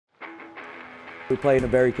We play in a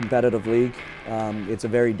very competitive league. It's a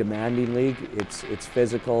very demanding league. It's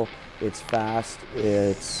physical, it's fast,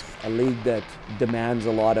 it's a league that demands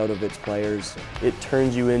a lot out of its players. It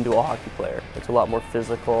turns you into a hockey player. It's a lot more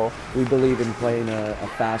physical. We believe in playing a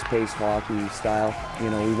fast-paced hockey style. You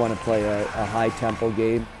know, we want to play a high-tempo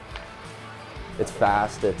game. It's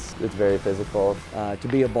fast, it's very physical. To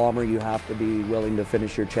be a Bomber, you have to be willing to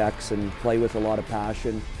finish your checks and play with a lot of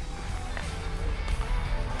passion.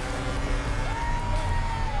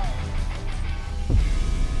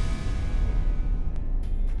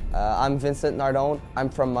 I'm Vincent Nardone. I'm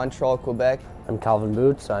from Montreal, Quebec. I'm Calvin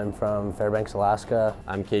Boots. I'm from Fairbanks, Alaska.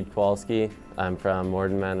 I'm Cade Kowalski. I'm from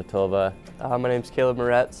Morden, Manitoba. My name's Caleb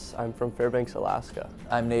Moretz. I'm from Fairbanks, Alaska.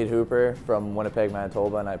 I'm Nate Hooper from Winnipeg,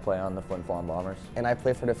 Manitoba, and I play on the Flin Flon Bombers. And I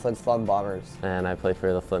play for the Flin Flon Bombers. And I play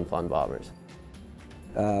for the Flin Flon Bombers.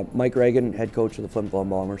 Mike Reagan, head coach of the Flin Flon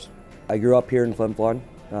Bombers. I grew up here in Flin Flon,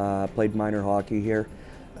 played minor hockey here,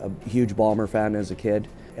 a huge Bomber fan as a kid.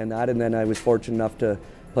 And then I was fortunate enough to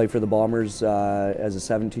play for the Bombers as a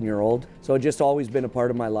 17-year-old. So it's just always been a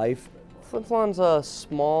part of my life. Flin Flon's a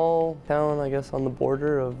small town, I guess, on the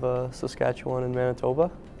border of Saskatchewan and Manitoba.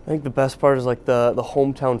 I think the best part is like the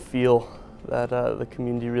hometown feel that the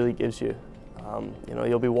community really gives you. You know,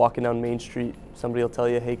 you'll be walking down Main Street, somebody will tell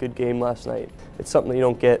you, hey, good game last night. It's something that you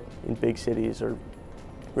don't get in big cities or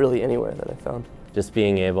really anywhere that I found. Just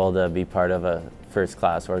being able to be part of a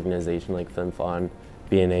first-class organization like Flin Flon,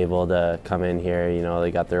 being able to come in here, you know,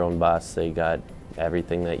 they got their own bus, they got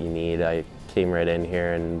everything that you need. I came right in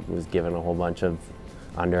here and was given a whole bunch of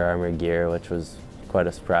Under Armour gear, which was quite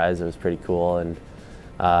a surprise. It was pretty cool, and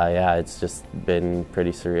yeah, it's just been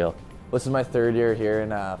pretty surreal. This is my third year here in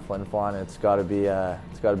Flin Flon. It's got to be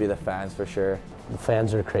the fans for sure. The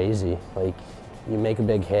fans are crazy. Like, you make a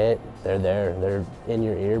big hit, they're there. They're in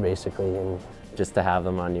your ear, basically. And just to have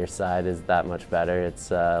them on your side is that much better.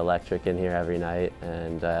 It's electric in here every night,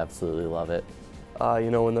 and I absolutely love it.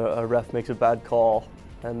 You know, when a ref makes a bad call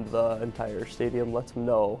and the entire stadium lets them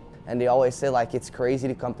know. And they always say, like, it's crazy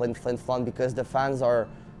to come play in Flin Flon because the fans are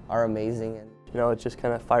amazing. And you know, it just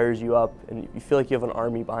kind of fires you up, and you feel like you have an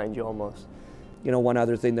army behind you almost. You know, one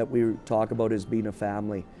other thing that we talk about is being a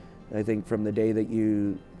family. I think from the day that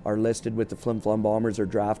you are listed with the Flin Flon Bombers or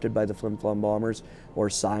drafted by the Flin Flon Bombers or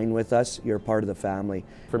sign with us, you're part of the family.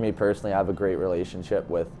 For me personally, I have a great relationship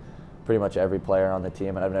with pretty much every player on the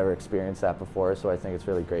team, and I've never experienced that before, so I think it's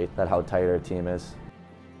really great that how tight our team is.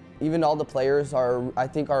 even all the players we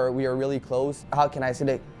are really close. How can I say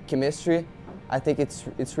the chemistry? I think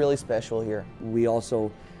it's really special here. We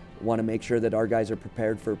also want to make sure that our guys are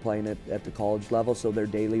prepared for playing at the college level, so their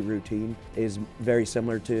daily routine is very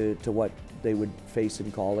similar to what they would face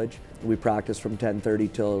in college. We practice from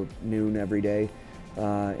 10:30 till noon every day,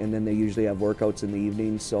 and then they usually have workouts in the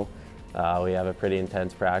evenings. So we have a pretty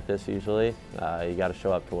intense practice usually. You got to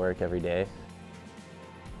show up to work every day.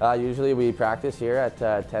 Usually we practice here at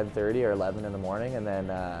 10:30 or 11 in the morning, and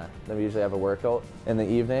then we usually have a workout in the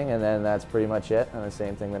evening, and then that's pretty much it, and the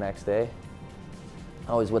same thing the next day.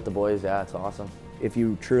 Always with the boys, yeah, it's awesome. If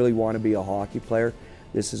you truly want to be a hockey player,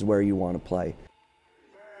 this is where you want to play.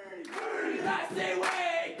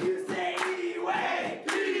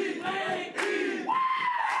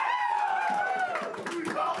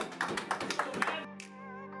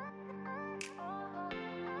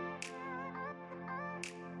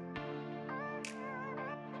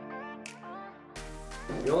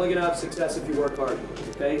 You're only going to have success if you work hard,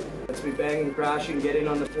 okay? Let's be banging, crashing, get in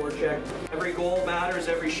on the forecheck. Every goal matters,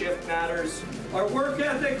 every shift matters. Our work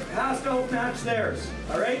ethic has to outmatch theirs,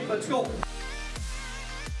 all right? Let's go.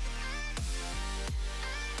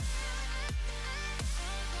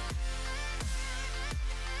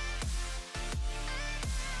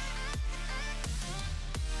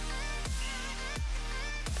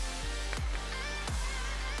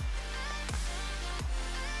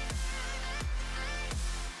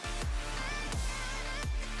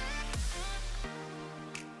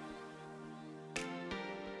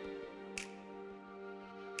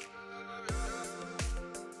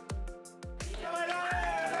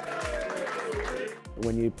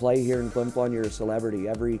 When you play here in Flin Flon, you're a celebrity.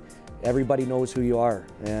 Everybody knows who you are,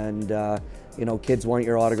 and you know, kids want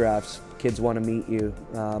your autographs. Kids want to meet you.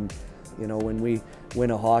 You know, when we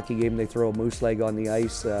win a hockey game, they throw a moose leg on the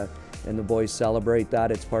ice, and the boys celebrate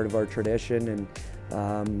that. It's part of our tradition,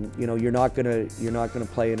 and you know, you're not gonna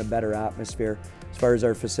play in a better atmosphere. As far as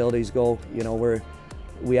our facilities go, you know,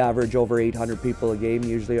 we average over 800 people a game.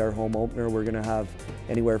 Usually our home opener, we're going to have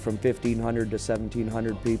anywhere from 1,500 to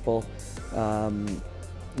 1,700 people.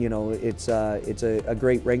 You know, it's a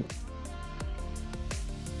great rink.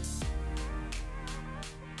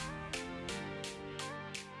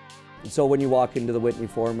 So when you walk into the Whitney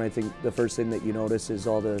Forum, I think the first thing that you notice is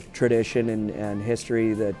all the tradition and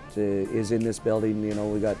history that is in this building. You know,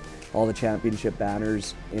 we got all the championship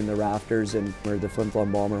banners in the rafters, and we're the Flin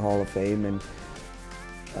Flon Bomber Hall of Fame. And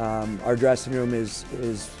our dressing room is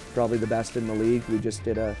probably the best in the league. We just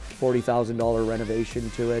did a $40,000 renovation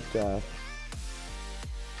to it.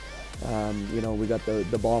 You know, we got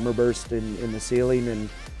the bomber burst in the ceiling, and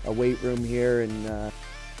a weight room here, and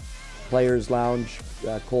players lounge,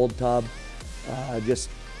 cold tub.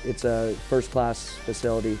 It's a first-class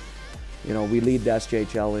facility. You know, we lead the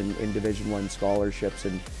SJHL in Division I scholarships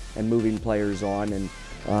and moving players on,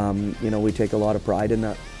 and you know, we take a lot of pride in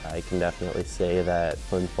that. I can definitely say that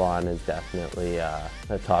Flin Flon is definitely a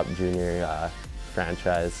top junior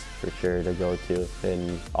franchise for sure to go to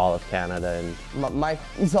in all of Canada. And Mike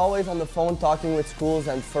is always on the phone talking with schools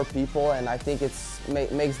and for people, and I think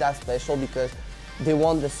makes that special because they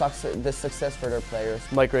want the success for their players.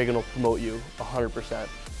 Mike Reagan will promote you 100%,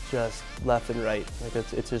 just left and right. Like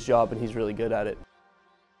it's his job, and he's really good at it.